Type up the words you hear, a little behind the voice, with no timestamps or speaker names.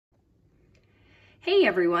Hey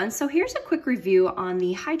everyone, so here's a quick review on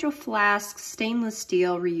the Hydro Flask stainless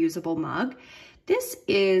steel reusable mug. This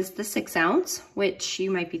is the 6 ounce, which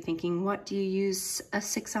you might be thinking, what do you use a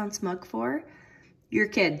 6 ounce mug for? Your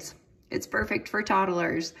kids. It's perfect for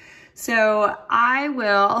toddlers. So I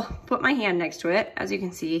will put my hand next to it. As you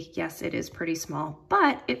can see, yes, it is pretty small,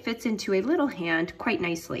 but it fits into a little hand quite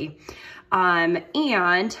nicely.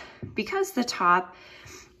 And because the top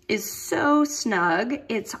is so snug,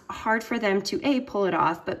 it's hard for them to A, pull it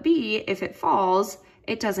off, but B, if it falls,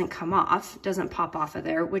 it doesn't come off, doesn't pop off of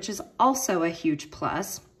there, which is also a huge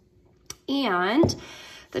plus. And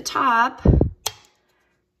the top,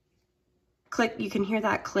 click, you can hear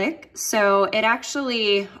that click. So it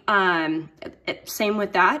actually, same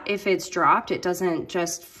with that, if it's dropped, it doesn't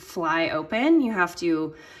just fly open. You have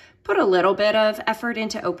to put a little bit of effort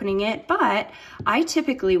into opening it, but I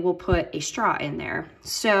typically will put a straw in there.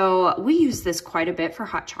 So we use this quite a bit for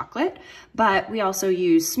hot chocolate, but we also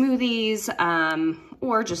use smoothies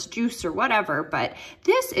or just juice or whatever, but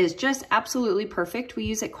this is just absolutely perfect. We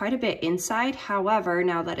use it quite a bit inside. However,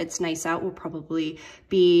 now that it's nice out, we'll probably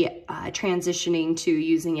be transitioning to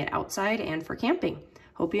using it outside and for camping.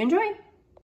 Hope you enjoy.